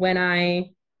 when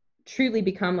I truly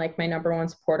become like my number one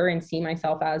supporter and see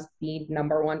myself as the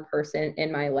number one person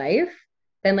in my life,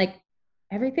 then like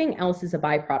everything else is a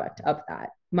byproduct of that.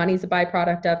 Money's a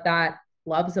byproduct of that.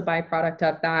 Love's a byproduct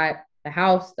of that. The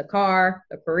house, the car,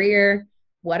 the career,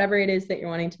 whatever it is that you're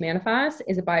wanting to manifest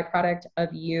is a byproduct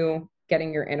of you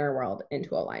getting your inner world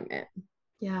into alignment.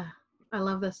 Yeah. I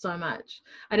love this so much.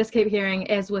 I just keep hearing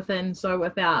as within, so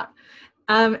without.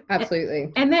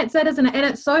 Absolutely. And that's it, isn't it? And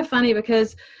it's so funny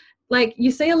because like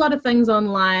you see a lot of things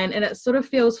online and it sort of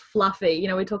feels fluffy. You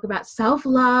know, we talk about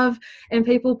self-love and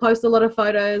people post a lot of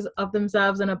photos of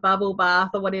themselves in a bubble bath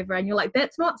or whatever. And you're like,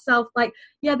 that's not self, like,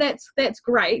 yeah, that's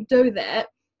great. Do that.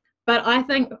 But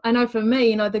I know for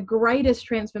me, the greatest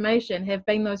transformation have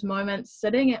been those moments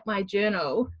sitting at my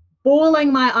journal,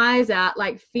 bawling my eyes out,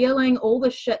 like feeling all the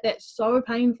shit that's so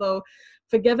painful,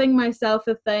 forgiving myself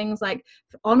for things, like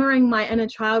honoring my inner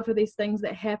child for these things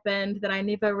that happened that I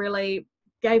never really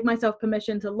gave myself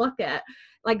permission to look at.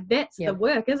 Like that's the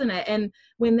work, isn't it? And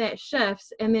when that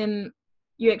shifts, and then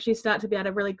you actually start to be able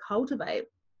to really cultivate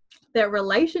that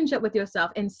relationship with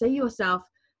yourself and see yourself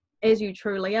as you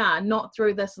truly are, not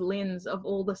through this lens of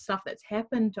all the stuff that's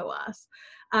happened to us.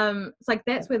 It's like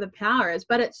that's where the power is,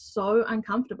 but it's so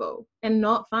uncomfortable and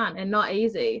not fun and not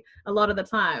easy a lot of the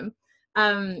time.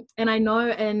 And I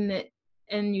know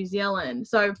in New Zealand,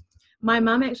 so my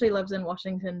mum actually lives in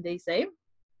Washington DC.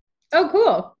 Oh,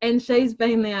 cool. And she's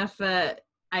been there for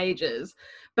ages,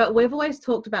 but we've always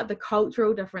talked about the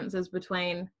cultural differences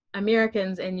between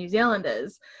Americans and New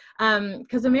Zealanders,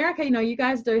 because America, you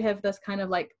guys do have this kind of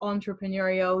like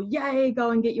entrepreneurial, yay,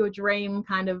 go and get your dream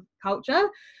kind of culture,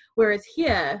 whereas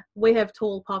here we have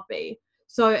tall poppy.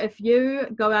 So if you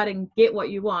go out and get what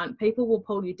you want, people will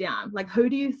pull you down. Like, who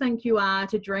do you think you are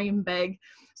to dream big?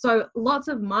 So lots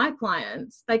of my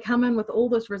clients, they come in with all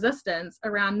this resistance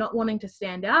around not wanting to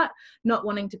stand out, not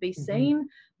wanting to be seen.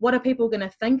 What are people going to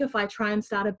think if I try and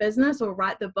start a business or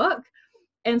write the book?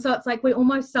 And so it's like we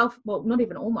almost not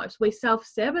even almost, we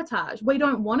self-sabotage. We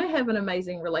don't want to have an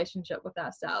amazing relationship with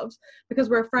ourselves because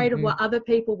we're afraid of what other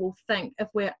people will think if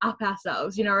we're up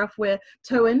ourselves, or if we're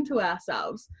too into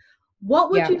ourselves. What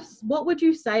would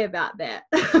you say about that?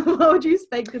 What would you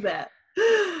speak to that?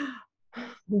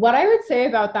 What I would say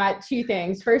about that, two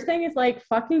things. First thing is like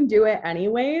fucking do it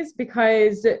anyways,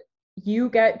 because you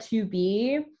get to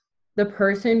be the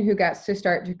person who gets to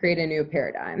start to create a new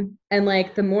paradigm. And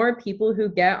like the more people who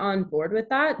get on board with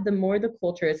that, the more the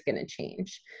culture is going to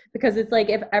change. Because it's like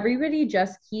if everybody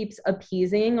just keeps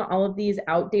appeasing all of these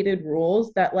outdated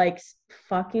rules that like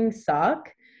fucking suck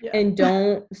and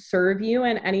don't serve you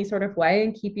in any sort of way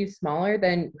and keep you smaller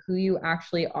than who you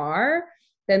actually are,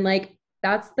 then like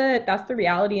that's the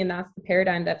reality and that's the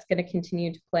paradigm that's going to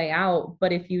continue to play out.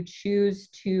 But if you choose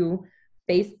to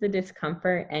face the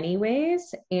discomfort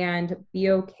anyways and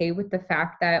be okay with the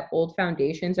fact that old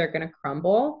foundations are going to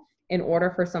crumble in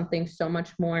order for something so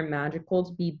much more magical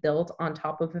to be built on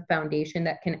top of a foundation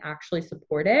that can actually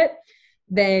support it,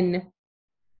 then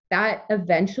that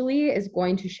eventually is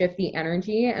going to shift the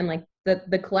energy and like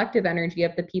the collective energy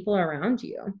of the people around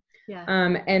you.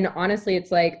 And honestly,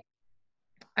 it's like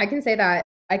I can say that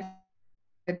I've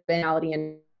been reality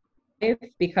in life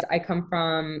because I come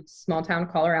from small town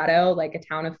Colorado, like a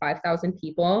town of 5,000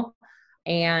 people.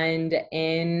 And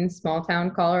in small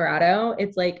town Colorado,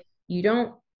 it's like you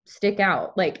don't stick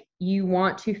out. Like you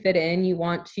want to fit in, you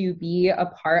want to be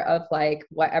a part of like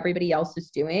what everybody else is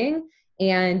doing.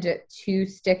 And to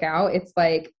stick out, it's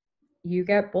like you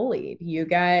get bullied, you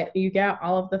get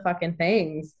all of the fucking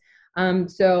things.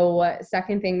 So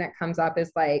second thing that comes up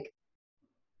is like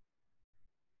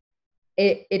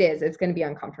it's going to be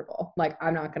uncomfortable. Like,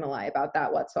 I'm not going to lie about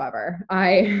that whatsoever.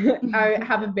 I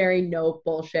have a very no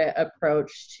bullshit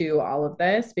approach to all of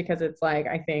this because it's like,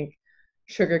 I think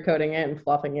sugarcoating it and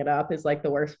fluffing it up is like the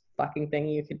worst fucking thing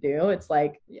you could do. It's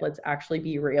like, let's actually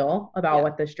be real about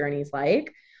what this journey is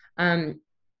like.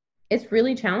 It's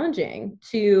really challenging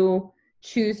to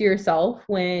choose yourself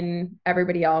when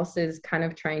everybody else is kind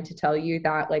of trying to tell you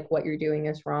that like what you're doing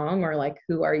is wrong, or like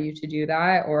who are you to do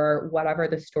that, or whatever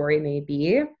the story may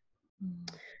be.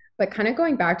 But kind of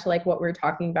going back to like what we were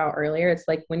talking about earlier, it's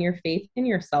like when your faith in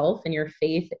yourself and your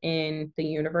faith in the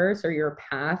universe or your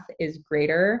path is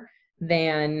greater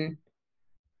than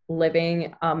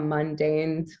living a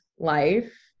mundane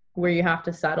life where you have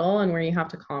to settle and where you have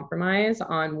to compromise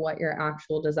on what your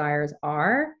actual desires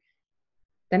are,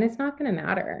 then it's not going to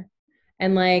matter.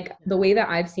 And like the way that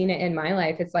I've seen it in my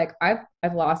life, it's like I've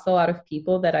lost a lot of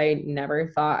people that I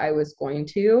never thought I was going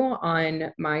to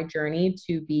on my journey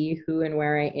to be who and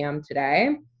where I am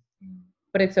today.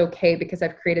 But it's okay because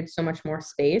I've created so much more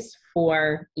space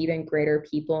for even greater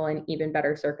people and even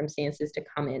better circumstances to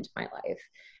come into my life.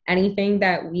 Anything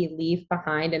that we leave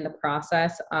behind in the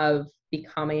process of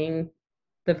becoming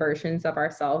the versions of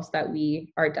ourselves that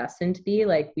we are destined to be,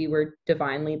 like we were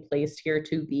divinely placed here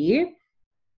to be,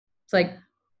 it's like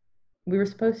we were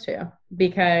supposed to,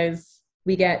 because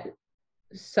we get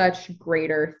such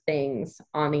greater things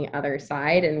on the other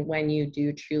side. And when you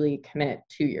do truly commit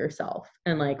to yourself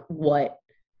and like what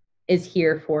is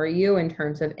here for you in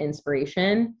terms of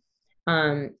inspiration,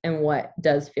 and what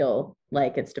does feel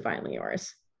like it's divinely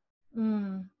yours.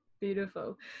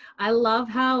 Beautiful. I love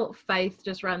how faith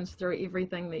just runs through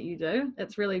everything that you do.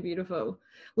 It's really beautiful.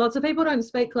 Lots of people don't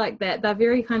speak like that. They're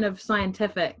very kind of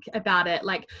scientific about it.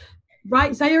 Like,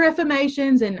 right, say your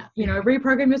affirmations and,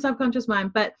 reprogram your subconscious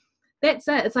mind. But that's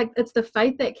it. It's like, it's the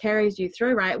faith that carries you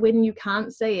through, right? When you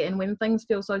can't see it and when things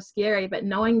feel so scary, but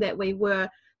knowing that we were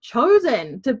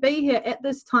chosen to be here at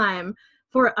this time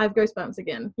for, I have goosebumps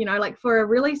again, like for a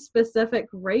really specific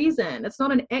reason. It's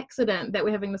not an accident that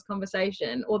we're having this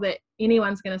conversation or that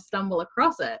anyone's going to stumble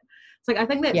across it. It's like, I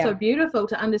think that's so beautiful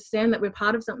to understand that we're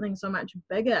part of something so much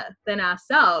bigger than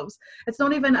ourselves. It's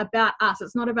not even about us.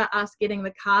 It's not about us getting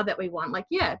the car that we want. Like,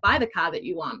 yeah, buy the car that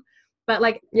you want. But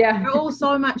like, we're all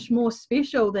so much more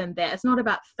special than that. It's not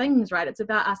about things, right? It's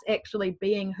about us actually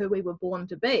being who we were born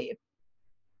to be.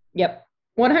 Yep.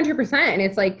 100%. And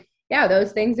it's like, yeah,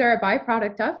 those things are a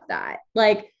byproduct of that.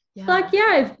 Like, fuck yeah,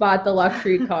 I've bought the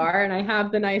luxury car and I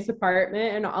have the nice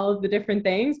apartment and all of the different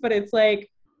things, but it's like,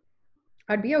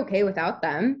 I'd be okay without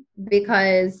them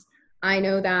because I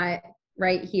know that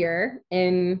right here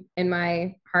in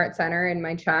my heart center, in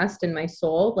my chest, in my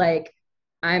soul, like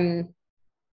I'm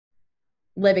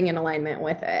living in alignment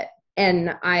with it.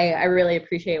 And I really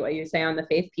appreciate what you say on the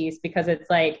faith piece because it's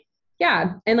like,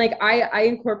 yeah. And like, I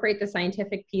incorporate the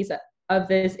scientific piece of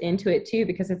this into it too,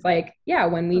 because it's like, yeah,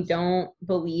 when we don't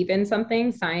believe in something,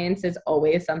 science is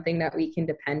always something that we can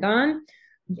depend on.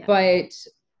 Yeah. But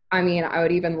I mean, I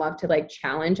would even love to like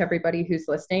challenge everybody who's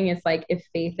listening. It's like, if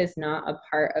faith is not a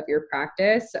part of your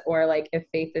practice, or like if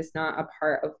faith is not a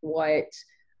part of what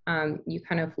you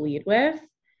kind of lead with,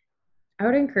 I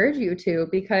would encourage you to,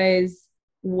 because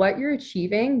what you're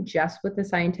achieving just with the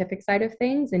scientific side of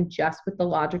things and just with the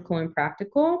logical and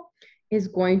practical is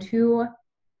going to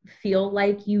feel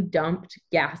like you dumped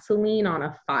gasoline on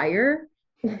a fire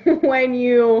when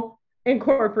you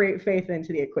incorporate faith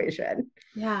into the equation.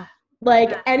 Yeah.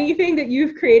 Like anything that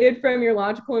you've created from your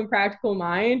logical and practical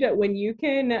mind, when you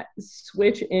can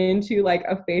switch into like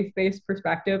a faith-based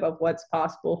perspective of what's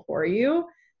possible for you,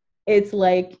 it's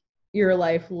like your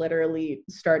life literally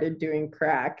started doing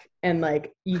crack and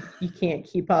like you can't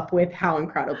keep up with how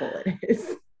incredible it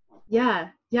is. Yeah,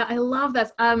 I love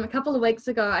this. A couple of weeks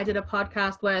ago, I did a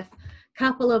podcast with a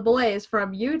couple of boys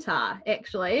from Utah,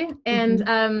 actually,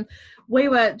 and we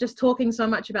were just talking so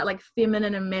much about like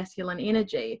feminine and masculine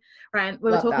energy, right?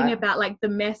 We were talking about like the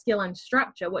masculine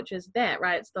structure, which is that,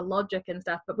 right? It's the logic and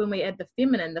stuff. But when we add the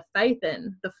feminine, the faith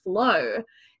in, the flow,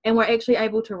 and we're actually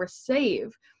able to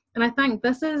receive. And I think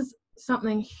this is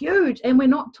something huge, and we're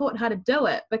not taught how to do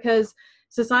it because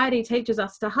society teaches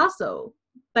us to hustle.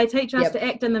 They teach us to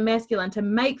act in the masculine, to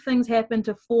make things happen,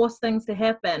 to force things to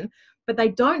happen, but they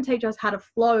don't teach us how to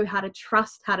flow, how to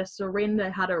trust, how to surrender,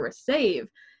 how to receive.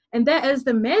 And that is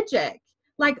the magic.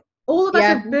 Like all of us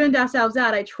have burned ourselves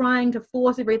out at trying to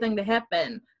force everything to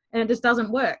happen, and it just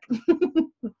doesn't work.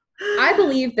 I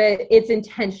believe that it's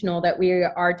intentional that we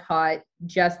are taught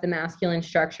just the masculine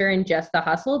structure and just the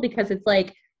hustle, because it's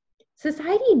like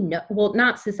society,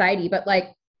 not society, but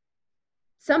like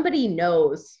somebody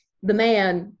knows, the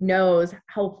man knows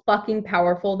how fucking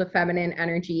powerful the feminine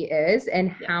energy is and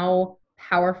how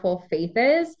powerful faith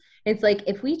is. It's like,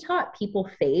 if we taught people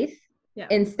faith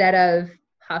instead of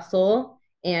hustle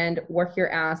and work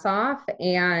your ass off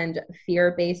and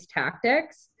fear-based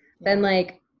tactics, then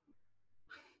like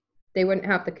they wouldn't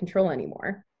have the control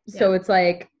anymore. So it's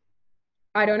like,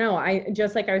 I don't know. I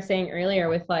just, like I was saying earlier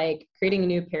with like creating a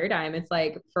new paradigm, it's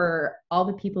like for all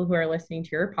the people who are listening to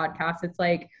your podcast, it's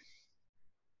like,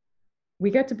 we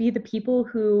get to be the people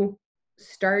who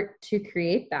start to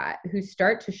create that, who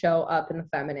start to show up in the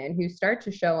feminine, who start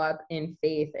to show up in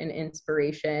faith and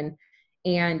inspiration,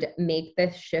 and make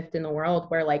this shift in the world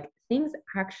where like things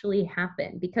actually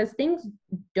happen, because things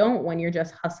don't when you're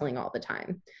just hustling all the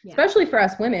time, especially for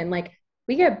us women. Like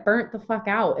we get burnt the fuck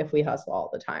out if we hustle all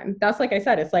the time. That's, like I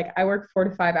said, it's like I work 4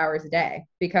 to 5 hours a day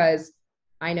because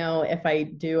I know if I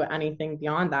do anything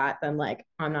beyond that, then like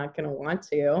I'm not going to want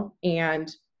to.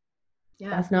 And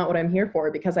that's not what I'm here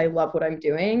for, because I love what I'm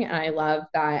doing. And I love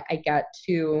that I get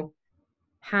to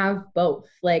have both.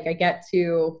 Like I get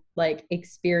to like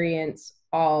experience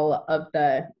all of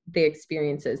the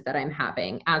experiences that I'm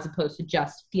having, as opposed to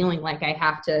just feeling like I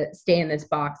have to stay in this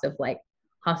box of like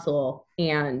hustle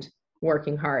and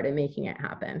working hard and making it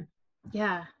happen.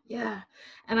 Yeah.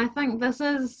 And I think this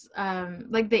is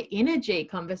like the energy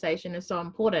conversation is so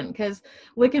important, because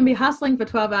we can be hustling for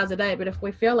 12 hours a day, but if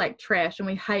we feel like trash and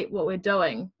we hate what we're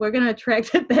doing, we're going to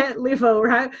attract at that level,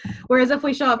 right? Whereas if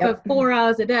we show up for 4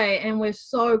 hours a day and we're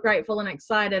so grateful and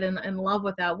excited and in love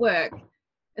with our work,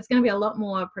 it's going to be a lot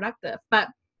more productive. But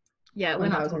Yeah, we're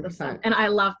not taught this stuff. 1000%. And I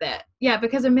love that. Yeah,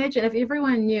 because imagine if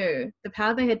everyone knew the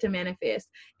power they had to manifest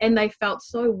and they felt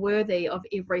so worthy of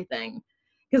everything.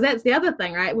 Because that's the other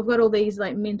thing, right? We've got all these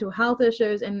like mental health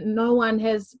issues and no one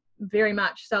has very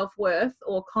much self-worth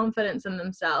or confidence in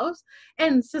themselves.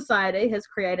 And society has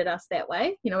created us that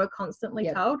way. You know, we're constantly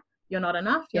told, you're not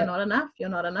enough, you're not enough, you're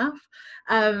not enough.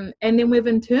 And then we've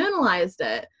internalized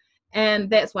it. And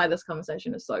that's why this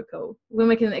conversation is so cool. When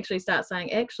we can actually start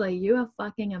saying, actually, you are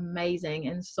fucking amazing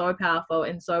and so powerful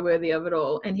and so worthy of it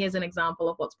all. And here's an example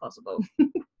of what's possible.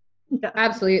 Yeah.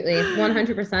 Absolutely.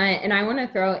 100%. And I want to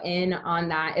throw in on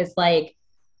that is like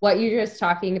what you're just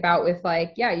talking about with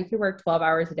like, yeah, you could work 12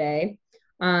 hours a day.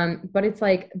 But it's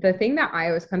like the thing that I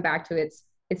always come back to,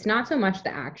 it's not so much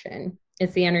the action.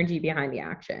 It's the energy behind the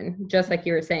action. Just like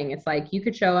you were saying, it's like you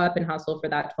could show up and hustle for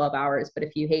that 12 hours, but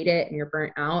if you hate it and you're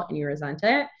burnt out and you resent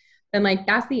it, then like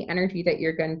that's the energy that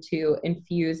you're going to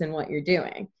infuse in what you're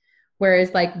doing.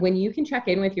 Whereas like when you can check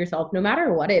in with yourself, no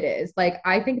matter what it is, like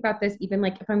I think about this, even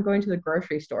like if I'm going to the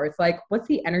grocery store, it's like, what's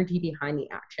the energy behind the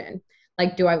action?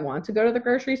 Like, do I want to go to the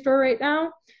grocery store right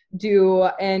now?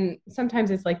 And sometimes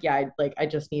it's like, yeah, I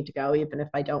just need to go even if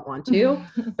I don't want to,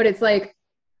 but it's like,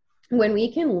 when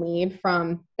we can lead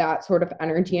from that sort of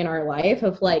energy in our life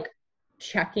of like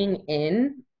checking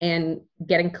in and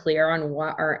getting clear on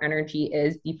what our energy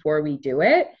is before we do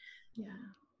it. Yeah.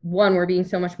 One, we're being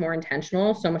so much more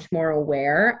intentional, so much more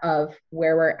aware of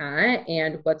where we're at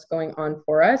and what's going on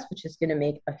for us, which is going to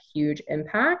make a huge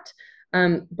impact.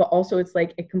 But also it's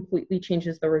like it completely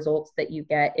changes the results that you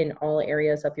get in all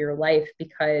areas of your life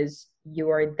because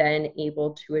you are then able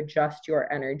to adjust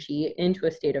your energy into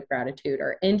a state of gratitude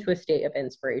or into a state of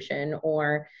inspiration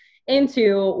or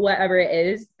into whatever it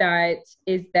is that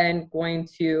is then going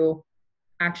to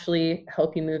actually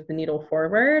help you move the needle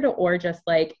forward or just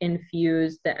like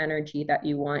infuse the energy that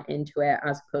you want into it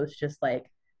as opposed to just like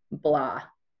blah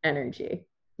energy.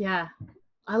 Yeah.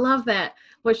 I love that,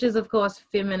 which is, of course,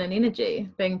 feminine energy,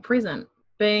 being present,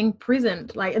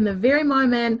 like in the very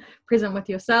moment, present with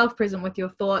yourself, present with your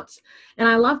thoughts. And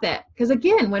I love that because,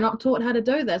 again, we're not taught how to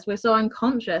do this. We're so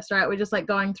unconscious, right? We're just like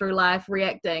going through life,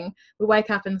 reacting. We wake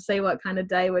up and see what kind of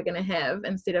day we're going to have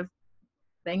instead of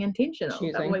being intentional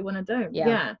about what we want to do.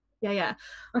 Yeah.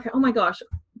 Okay. Oh my gosh.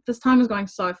 This time is going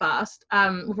so fast.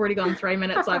 We've already gone 3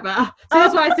 minutes over. So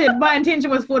that's why I said my intention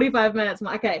was 45 minutes.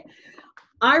 Okay.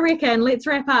 I reckon let's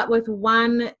wrap up with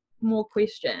one more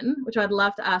question, which I'd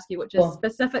love to ask you, which is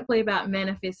specifically about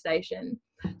manifestation.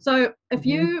 So if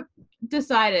you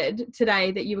decided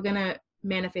today that you were going to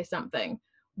manifest something,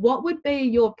 what would be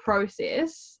your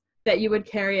process that you would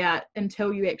carry out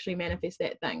until you actually manifest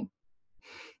that thing?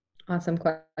 Awesome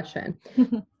question.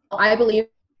 I believe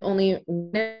only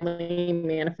one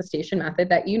manifestation method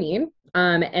that you need.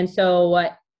 And so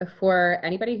for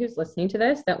anybody who's listening to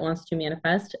this that wants to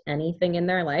manifest anything in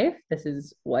their life, this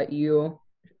is what you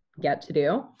get to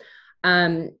do.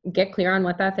 Get clear on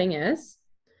what that thing is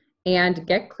and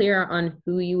get clear on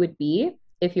who you would be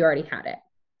if you already had it.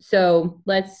 So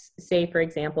let's say, for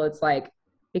example, it's like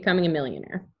becoming a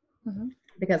millionaire. Mm-hmm.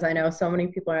 Because I know so many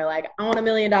people are like, I want $1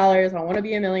 million. I want to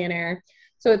be a millionaire.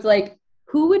 So it's like,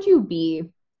 who would you be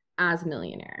as a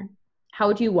millionaire? How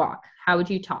would you walk? How would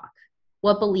you talk?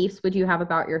 What beliefs would you have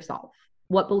about yourself?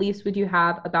 What beliefs would you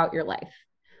have about your life?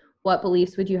 What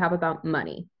beliefs would you have about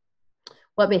money?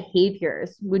 What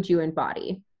behaviors would you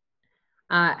embody?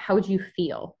 How would you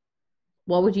feel?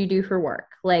 What would you do for work?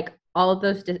 Like all of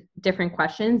those different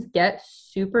questions, get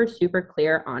super, super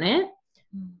clear on it.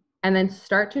 And then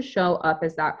start to show up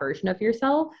as that version of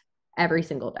yourself every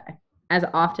single day, as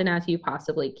often as you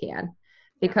possibly can.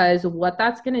 Because what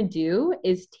that's going to do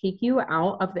is take you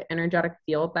out of the energetic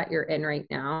field that you're in right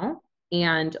now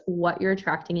and what you're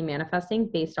attracting and manifesting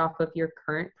based off of your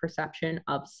current perception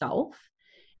of self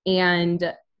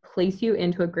and place you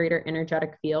into a greater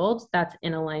energetic field that's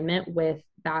in alignment with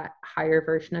that higher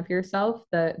version of yourself,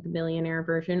 the millionaire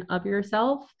version of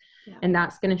yourself. Yeah. And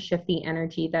that's going to shift the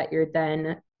energy that you're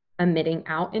then emitting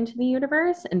out into the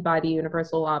universe and by the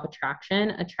universal law of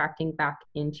attraction, attracting back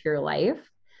into your life.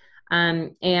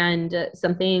 And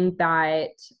something that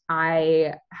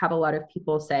I have a lot of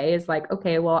people say is like,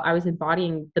 okay, well, I was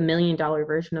embodying the $1 million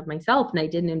version of myself and I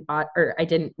didn't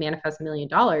manifest $1 million.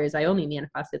 I only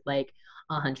manifested like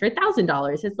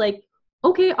 $100,000. It's like,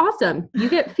 okay, awesome. You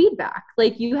get feedback.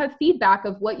 Like you have feedback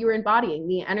of what you were embodying,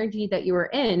 the energy that you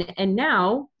were in. And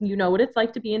now you know what it's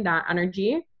like to be in that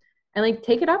energy and like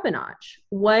take it up a notch.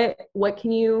 What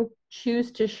can you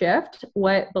choose to shift?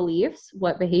 What beliefs,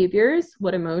 what behaviors,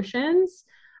 what emotions,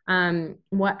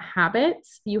 what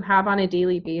habits you have on a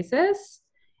daily basis,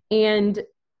 and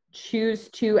choose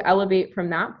to elevate from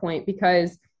that point,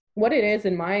 because what it is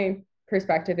in my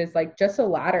perspective is like just a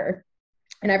ladder.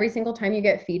 And every single time you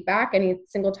get feedback, any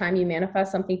single time you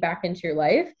manifest something back into your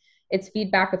life, it's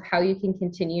feedback of how you can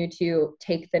continue to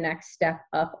take the next step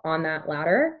up on that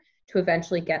ladder to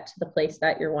eventually get to the place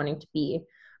that you're wanting to be.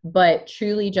 But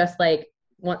truly just like,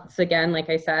 once again, like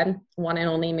I said, one and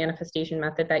only manifestation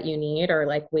method that you need, or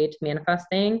like way to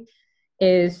manifesting,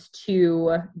 is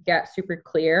to get super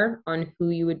clear on who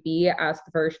you would be as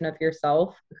the version of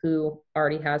yourself who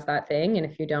already has that thing. And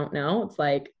if you don't know, it's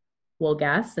like, we'll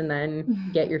guess and then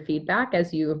get your feedback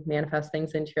as you manifest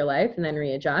things into your life and then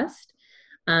readjust.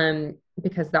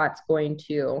 Because that's going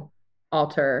to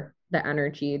alter the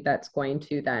energy that's going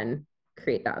to then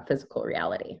create that physical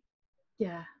reality.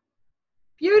 Yeah.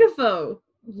 Beautiful.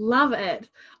 Love it.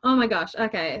 Oh my gosh.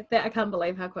 Okay. I can't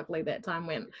believe how quickly that time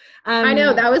went. I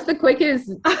know, that was the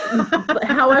quickest,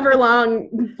 however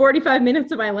long, 45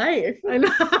 minutes of my life. I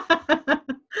know.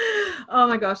 Oh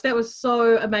my gosh, that was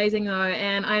so amazing though,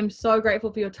 and I'm so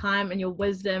grateful for your time and your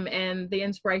wisdom and the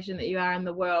inspiration that you are in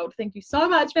the world. Thank you so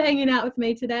much for hanging out with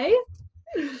me today.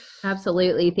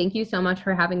 Absolutely. Thank you so much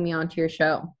for having me onto your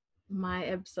show. My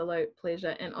absolute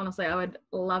pleasure. And honestly, I would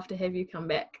love to have you come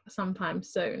back sometime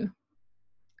soon.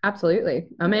 Absolutely.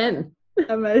 I'm in.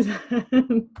 Amazing.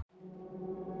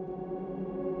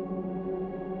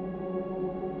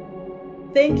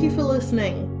 Thank you for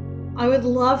listening. I would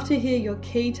love to hear your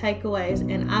key takeaways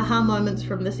and aha moments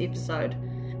from this episode.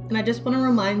 And I just want to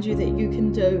remind you that you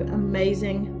can do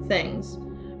amazing things.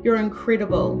 You're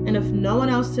incredible. And if no one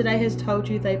else today has told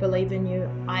you they believe in you,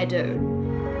 I do.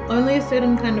 Only a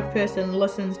certain kind of person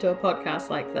listens to a podcast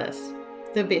like this.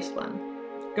 The best one.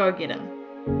 Go get 'em.